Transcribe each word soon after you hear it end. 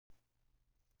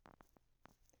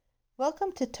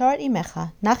Welcome to Torah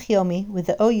Imecha, Nach Yomi with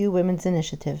the OU Women's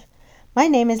Initiative. My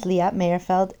name is Liat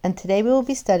Meyerfeld, and today we will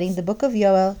be studying the book of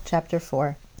Yoel, chapter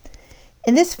 4.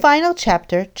 In this final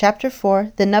chapter, chapter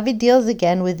 4, the Navi deals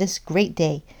again with this great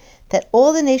day, that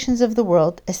all the nations of the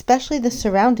world, especially the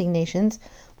surrounding nations,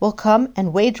 will come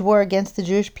and wage war against the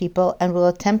Jewish people and will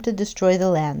attempt to destroy the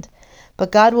land.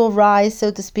 But God will rise, so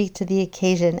to speak, to the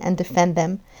occasion and defend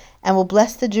them, and will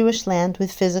bless the Jewish land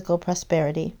with physical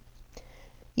prosperity.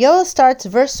 Yoel starts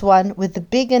verse 1 with the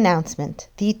big announcement,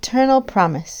 the eternal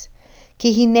promise.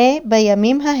 Ki hine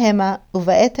bayamim hahema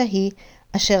uvaet hahi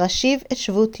asher ashiv et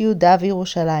shvut Yehuda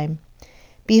v'Yerushalayim.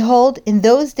 Behold, in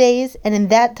those days and in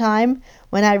that time,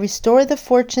 when I restore the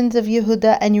fortunes of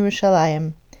Yehuda and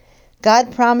Yerushalayim,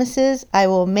 God promises, I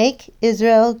will make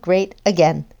Israel great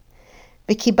again.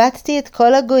 V'kibatzti et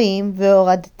kol hagoyim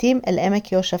ve'oradtim el emek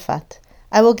Yoshafat.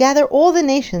 I will gather all the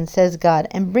nations, says God,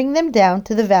 and bring them down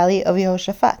to the valley of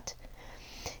Yehoshaphat.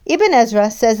 Ibn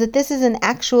Ezra says that this is an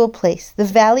actual place, the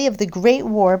valley of the great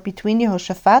war between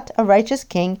Yehoshaphat, a righteous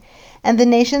king, and the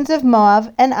nations of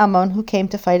Moab and Ammon who came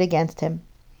to fight against him.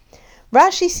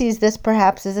 Rashi sees this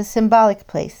perhaps as a symbolic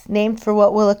place, named for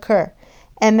what will occur.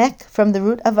 Emek, from the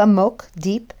root of Amok,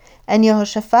 deep, and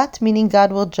Yehoshaphat, meaning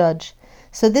God will judge.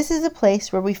 So this is a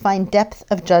place where we find depth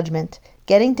of judgment,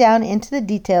 getting down into the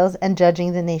details and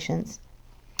judging the nations.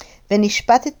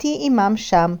 V'nishpateti imam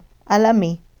sham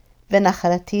alami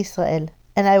v'nachalati Israel.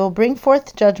 And I will bring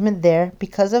forth judgment there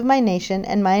because of my nation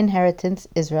and my inheritance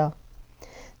Israel.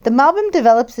 The Malbim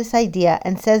develops this idea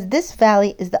and says this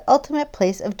valley is the ultimate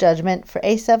place of judgment for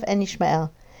Esav and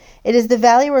Ishmael. It is the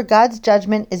valley where God's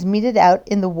judgment is meted out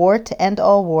in the war to end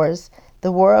all wars,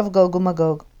 the war of Gog and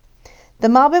Magog. The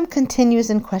Malbim continues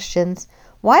and questions,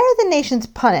 why are the nations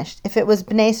punished if it was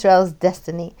Bnei Israel's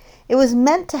destiny? It was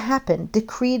meant to happen,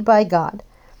 decreed by God.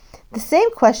 The same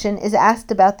question is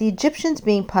asked about the Egyptians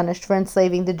being punished for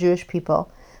enslaving the Jewish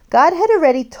people. God had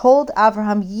already told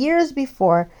Abraham years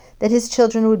before that his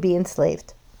children would be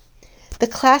enslaved. The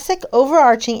classic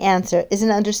overarching answer is an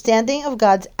understanding of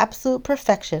God's absolute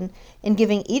perfection in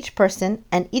giving each person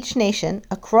and each nation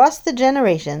across the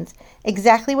generations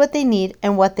exactly what they need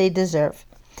and what they deserve.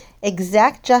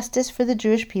 Exact justice for the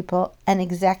Jewish people and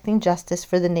exacting justice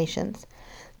for the nations.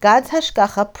 God's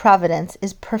hashgacha, providence,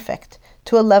 is perfect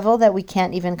to a level that we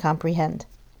can't even comprehend.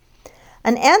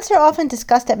 An answer often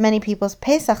discussed at many people's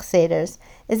Pesach Seders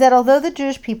is that although the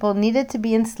Jewish people needed to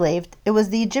be enslaved, it was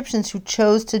the Egyptians who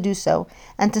chose to do so,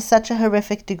 and to such a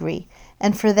horrific degree,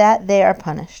 and for that they are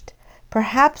punished.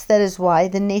 Perhaps that is why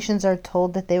the nations are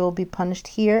told that they will be punished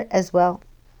here as well.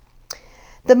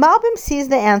 The Malbim sees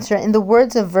the answer in the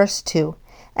words of verse 2,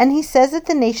 and he says that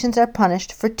the nations are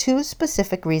punished for two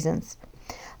specific reasons.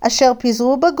 Asher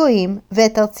pizru bagoim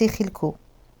ve'et artzi chilku.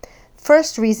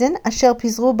 First reason, Asher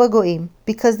pizru bagoim,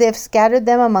 because they have scattered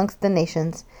them amongst the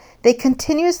nations. They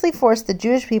continuously force the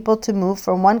Jewish people to move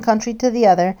from one country to the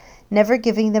other, never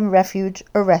giving them refuge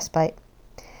or respite.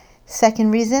 Second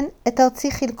reason, et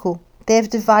artzi chilku. They have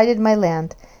divided my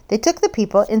land. They took the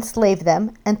people, enslaved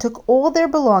them, and took all their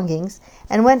belongings,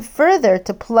 and went further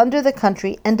to plunder the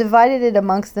country and divided it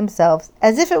amongst themselves,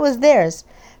 as if it was theirs,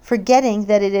 forgetting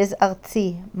that it is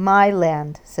Artzi, my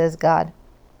land, says God.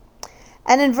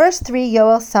 And in verse 3,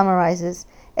 Yoel summarizes,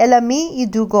 Elami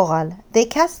yidu goral. They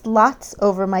cast lots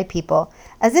over my people,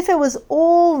 as if it was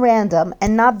all random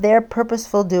and not their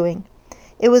purposeful doing.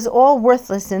 It was all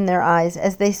worthless in their eyes,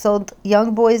 as they sold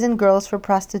young boys and girls for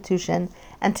prostitution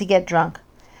and to get drunk.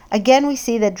 Again, we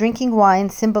see that drinking wine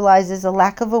symbolizes a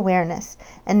lack of awareness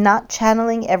and not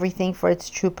channeling everything for its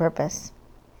true purpose.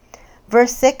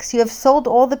 Verse 6, you have sold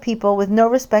all the people with no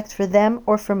respect for them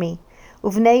or for me.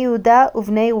 Uvnei Yehuda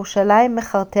uvnei Yerushalayim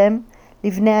mechartem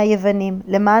livnei hayevanim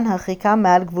leman harchikam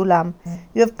ma'al gvulam.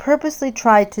 You have purposely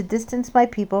tried to distance my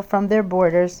people from their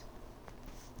borders,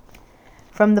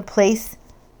 from the place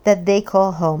that they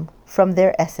call home, from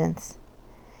their essence.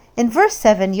 In verse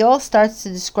 7, Yoel starts to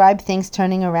describe things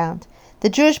turning around. The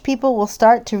Jewish people will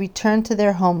start to return to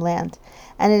their homeland,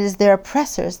 and it is their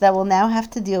oppressors that will now have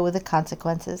to deal with the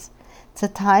consequences. It's a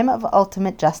time of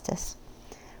ultimate justice.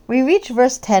 We reach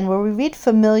verse 10 where we read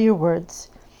familiar words.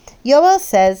 Yoel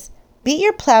says, beat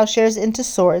your plowshares into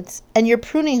swords, and your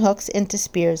pruning hooks into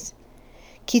spears.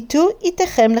 Kitu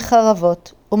itechem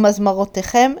lecharavot,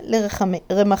 umazmarotechem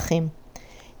leremachim.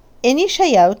 In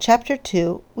Yeshayahu chapter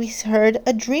 2, we heard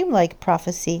a dreamlike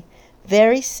prophecy,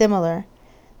 very similar.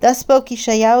 Thus spoke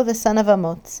Yeshayahu the son of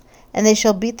Amoz, and they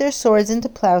shall beat their swords into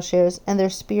plowshares, and their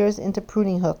spears into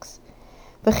pruning hooks.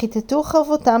 V'chitetu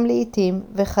chavotam leitim,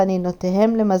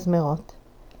 v'chaninotehem lemazmerot.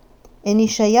 In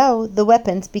Yeshayahu, the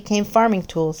weapons became farming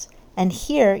tools, and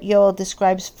here Yoel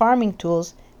describes farming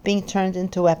tools being turned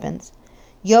into weapons.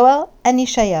 Yoel and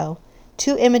Yeshayahu,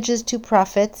 two images, two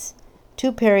prophets,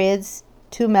 two periods,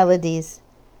 two melodies.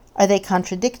 Are they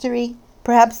contradictory?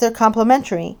 Perhaps they're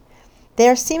complementary. They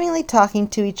are seemingly talking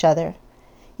to each other.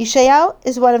 Yeshayahu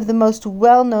is one of the most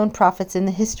well-known prophets in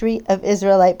the history of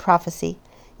Israelite prophecy.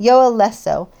 Yoel less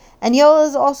so, and Yoel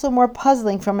is also more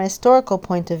puzzling from a historical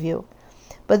point of view.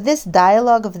 But this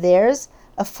dialogue of theirs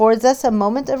affords us a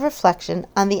moment of reflection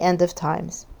on the end of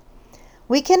times.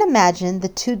 We can imagine the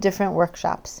two different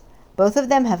workshops. Both of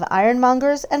them have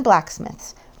ironmongers and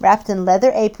blacksmiths, wrapped in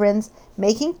leather aprons,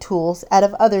 making tools out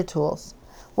of other tools.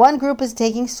 One group is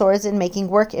taking swords and making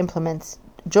work implements,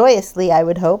 joyously, I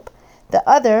would hope. The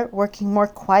other working more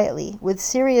quietly, with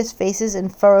serious faces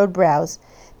and furrowed brows.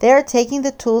 They are taking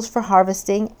the tools for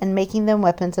harvesting and making them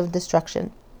weapons of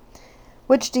destruction.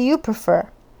 Which do you prefer?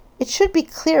 It should be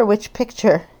clear which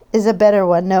picture is a better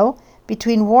one, no?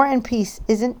 Between war and peace,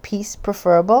 isn't peace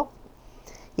preferable?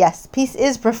 Yes, peace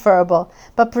is preferable,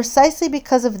 but precisely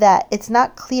because of that, it's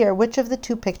not clear which of the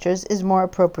two pictures is more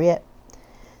appropriate.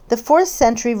 The 4th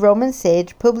century Roman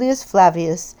sage Publius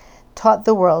Flavius taught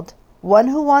the world, one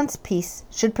who wants peace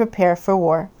should prepare for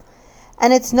war.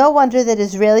 And it's no wonder that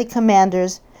Israeli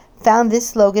commanders found this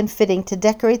slogan fitting to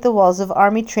decorate the walls of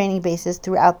army training bases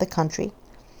throughout the country.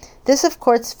 This, of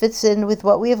course, fits in with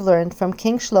what we have learned from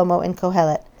King Shlomo in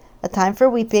Kohelet, a time for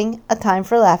weeping, a time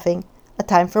for laughing, a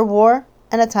time for war,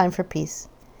 and a time for peace.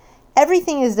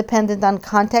 Everything is dependent on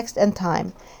context and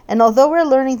time, and although we're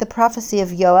learning the prophecy of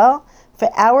Yoel, for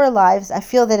our lives I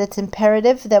feel that it's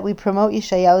imperative that we promote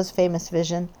Yeshayahu's famous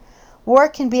vision. War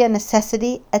can be a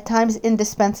necessity, at times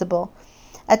indispensable.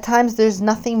 At times there's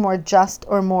nothing more just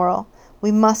or moral.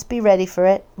 We must be ready for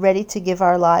it, ready to give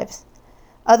our lives.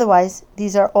 Otherwise,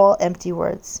 these are all empty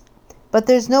words. But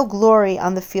there's no glory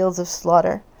on the fields of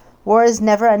slaughter. War is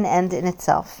never an end in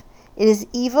itself. It is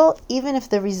evil even if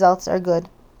the results are good.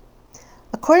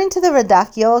 According to the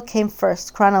Radak, Yoel came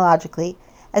first, chronologically,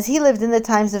 as he lived in the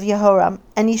times of Yehoram,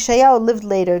 and Yeshayahu lived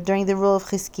later during the rule of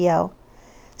Chizkiyahu.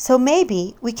 So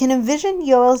maybe we can envision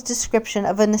Yoel's description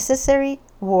of a necessary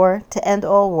war to end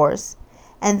all wars,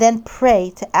 and then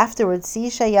pray to afterwards see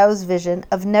Yeshayahu's vision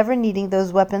of never needing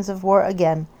those weapons of war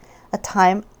again, a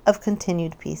time of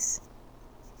continued peace.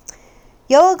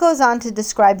 Yoel goes on to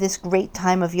describe this great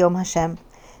time of Yom Hashem.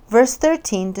 Verse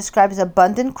 13 describes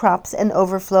abundant crops and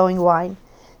overflowing wine,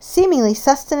 seemingly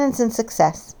sustenance and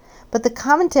success, but the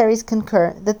commentaries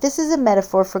concur that this is a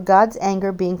metaphor for God's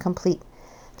anger being complete.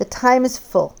 The time is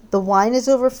full, the wine is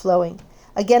overflowing,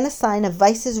 again a sign of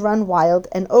vices run wild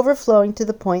and overflowing to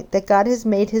the point that God has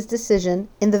made his decision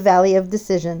in the valley of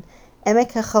decision,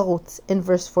 Emek HaCharutz, in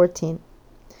verse 14.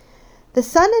 The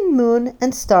sun and moon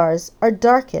and stars are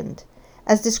darkened,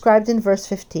 as described in verse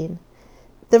 15.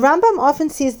 The Rambam often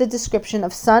sees the description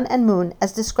of sun and moon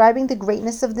as describing the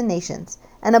greatness of the nations,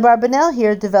 and Abarbanel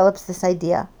here develops this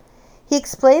idea. He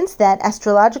explains that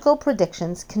astrological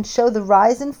predictions can show the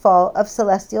rise and fall of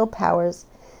celestial powers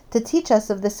to teach us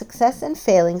of the success and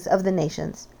failings of the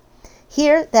nations.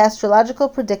 Here, the astrological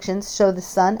predictions show the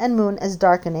sun and moon as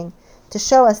darkening, to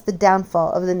show us the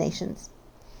downfall of the nations.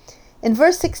 In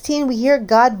verse 16, we hear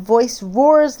God's voice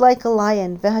roars like a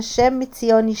lion, V'Hashem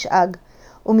mitzion yish'ag,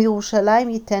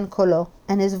 u'mirushalayim yiten kolo,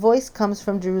 and his voice comes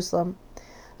from Jerusalem.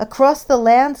 Across the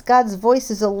lands, God's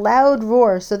voice is a loud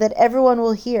roar so that everyone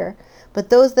will hear, but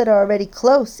those that are already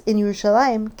close in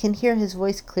Yerushalayim can hear his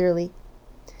voice clearly.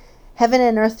 Heaven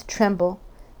and earth tremble.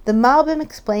 The Malbim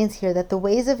explains here that the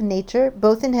ways of nature,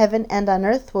 both in heaven and on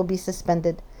earth, will be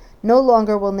suspended. No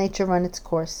longer will nature run its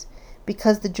course,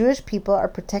 because the Jewish people are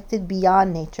protected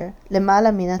beyond nature,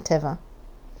 lemala min hateva.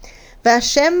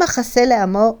 V'Hashem machaseh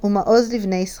le'amo u'ma'oz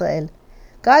livnei Yisrael.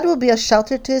 God will be a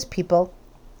shelter to his people,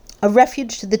 a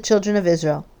refuge to the children of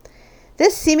Israel.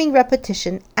 This seeming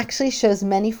repetition actually shows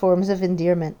many forms of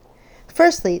endearment.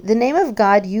 Firstly, the name of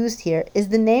God used here is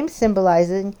the name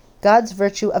symbolizing God's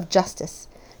virtue of justice,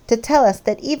 to tell us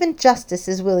that even justice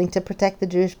is willing to protect the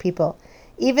Jewish people.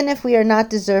 Even if we are not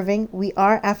deserving, we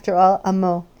are, after all,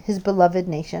 Amo, his beloved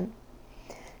nation.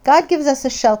 God gives us a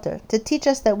shelter to teach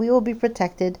us that we will be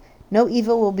protected, no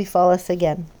evil will befall us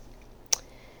again.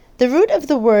 The root of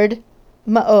the word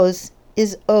ma'oz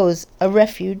is oz, a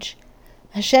refuge.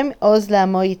 Hashem oz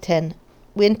la'amo yiten.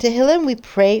 In Tehillim we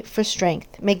pray for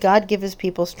strength. May God give his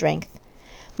people strength.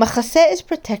 Machaseh is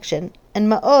protection, and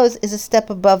ma'oz is a step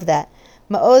above that.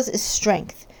 Ma'oz is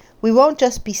strength. We won't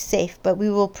just be safe, but we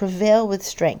will prevail with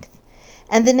strength.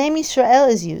 And the name Yisrael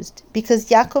is used, because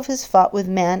Yaakov has fought with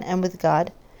man and with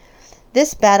God.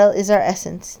 This battle is our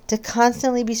essence, to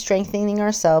constantly be strengthening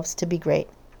ourselves to be great.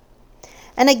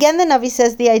 And again the Navi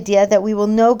says the idea that we will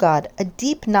know God, a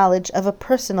deep knowledge of a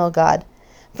personal God.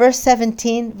 Verse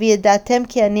 17, V'yedatem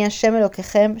ki ani Hashem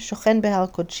Elokechem shochen behar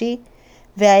kodshi,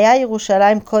 ve'aya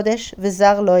Yerushalayim kodesh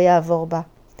ve'zar lo ya'avor ba.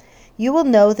 You will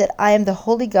know that I am the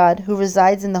holy God who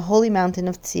resides in the holy mountain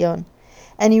of Zion,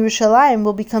 and Yerushalayim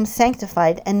will become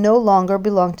sanctified and no longer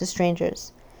belong to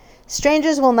strangers.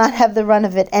 Strangers will not have the run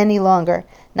of it any longer,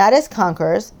 not as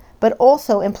conquerors, but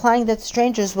also implying that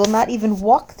strangers will not even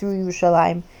walk through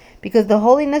Yerushalayim, because the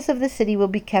holiness of the city will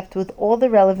be kept with all the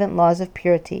relevant laws of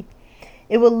purity.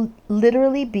 It will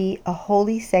literally be a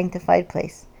holy, sanctified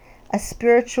place, a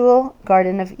spiritual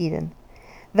Garden of Eden.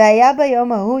 V'haya bayom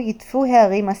hahu yitfu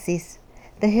ha'arim asis.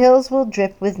 The hills will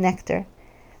drip with nectar.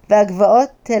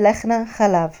 V'agvaot telechna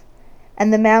chalav.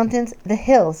 And the mountains, the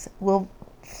hills, will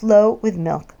flow with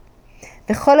milk.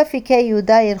 V'chol afikei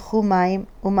Yehuda yilchu mayim,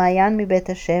 u'mayan mibet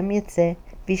Hashem yitzeh,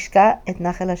 v'yishka et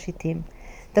nachal hashitim.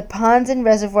 The ponds and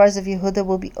reservoirs of Yehuda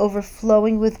will be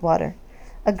overflowing with water,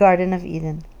 a Garden of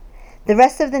Eden. The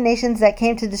rest of the nations that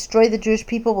came to destroy the Jewish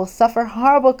people will suffer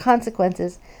horrible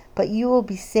consequences, but you will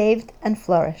be saved and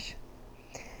flourish.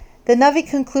 The Navi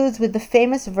concludes with the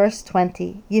famous verse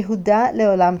 20, Yehuda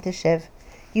leolam teshev.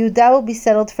 Yehuda will be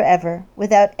settled forever,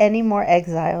 without any more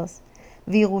exiles.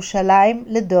 V'Yerushalayim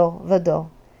ledor vador.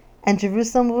 And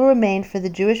Jerusalem will remain for the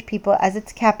Jewish people as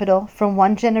its capital from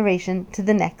one generation to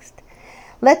the next.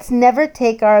 Let's never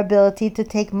take our ability to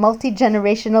take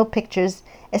multi-generational pictures,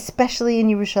 especially in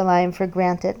Yerushalayim, for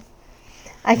granted.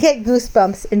 I get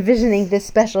goosebumps envisioning this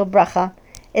special bracha.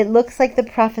 It looks like the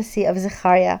prophecy of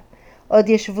Zechariah. Od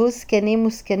yeshvu zkenim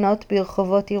uskenot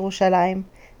birchovot Yerushalayim.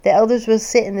 The elders will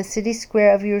sit in the city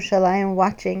square of Yerushalayim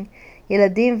watching.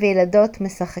 Yeladim ve'yeladot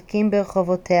mesachakim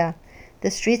birchovotea.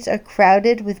 The streets are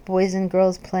crowded with boys and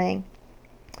girls playing.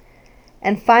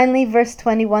 And finally, verse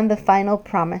 21, the final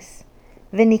promise.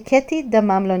 V'niketi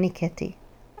damam lo niketi.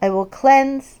 I will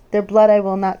cleanse, their blood I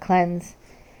will not cleanse.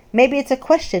 Maybe it's a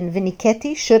question.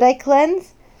 V'niketi, should I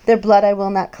cleanse? Their blood I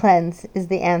will not cleanse, is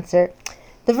the answer.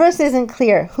 The verse isn't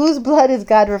clear. Whose blood is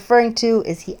God referring to?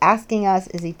 Is he asking us?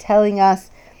 Is he telling us?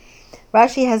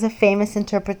 Rashi has a famous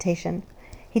interpretation.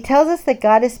 He tells us that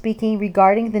God is speaking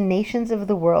regarding the nations of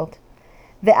the world.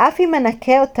 Ve'afi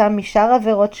manakeh otam mishar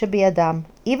averot shebiyadam.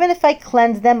 Even if I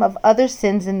cleanse them of other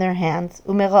sins in their hands,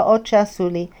 u'meraot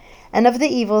she'asuli, and of the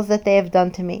evils that they have done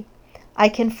to me. I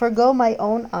can forgo my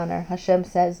own honor, Hashem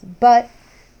says, but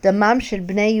damam shel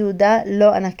bnei Yehuda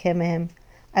lo anakeh mehem.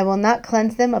 I will not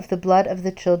cleanse them of the blood of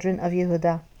the children of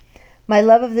Yehuda. My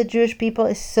love of the Jewish people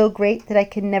is so great that I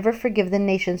can never forgive the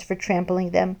nations for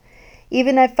trampling them.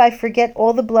 Even if I forget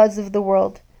all the bloods of the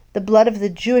world, the blood of the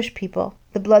Jewish people,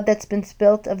 the blood that's been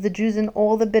spilt of the Jews in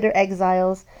all the bitter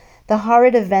exiles, the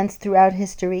horrid events throughout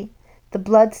history, the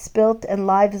blood spilt and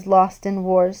lives lost in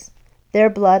wars, their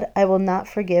blood I will not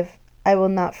forgive, I will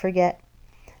not forget.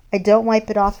 I don't wipe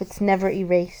it off, it's never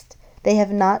erased. They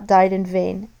have not died in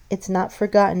vain. It's not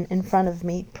forgotten in front of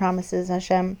me, promises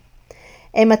Hashem.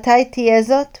 Matai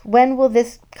tiezot, when will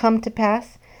this come to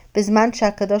pass? Bizman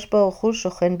shakadosh baruch hu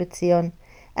shochen b'Tzion,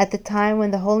 at the time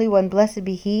when the Holy One, blessed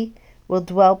be He, will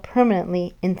dwell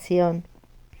permanently in Zion.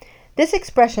 This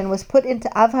expression was put into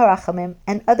Av HaRachamim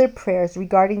and other prayers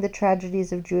regarding the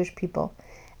tragedies of Jewish people.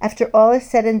 After all is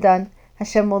said and done,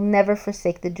 Hashem will never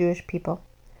forsake the Jewish people.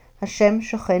 Hashem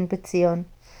shochen b'Tzion.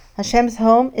 Hashem's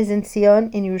home is in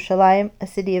Zion, in Yerushalayim, a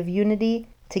city of unity,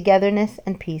 togetherness,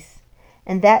 and peace.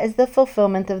 And that is the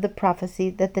fulfillment of the prophecy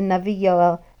that the Navi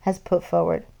Yoel has put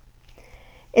forward.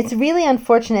 It's really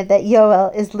unfortunate that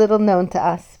Yoel is little known to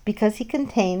us, because he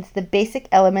contains the basic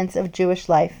elements of Jewish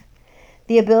life.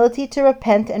 The ability to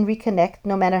repent and reconnect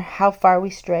no matter how far we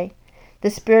stray. The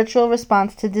spiritual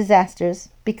response to disasters,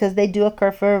 because they do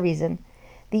occur for a reason.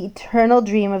 The eternal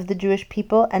dream of the Jewish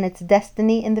people and its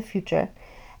destiny in the future.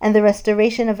 And the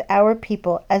restoration of our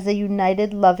people as a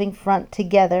united, loving front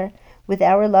together with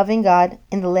our loving God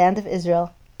in the land of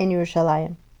Israel, in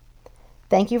Yerushalayim.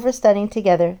 Thank you for studying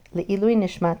together. Le'ilui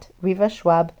Nishmat, Riva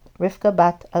Schwab, Rivka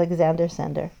Bat Alexander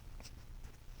Sender.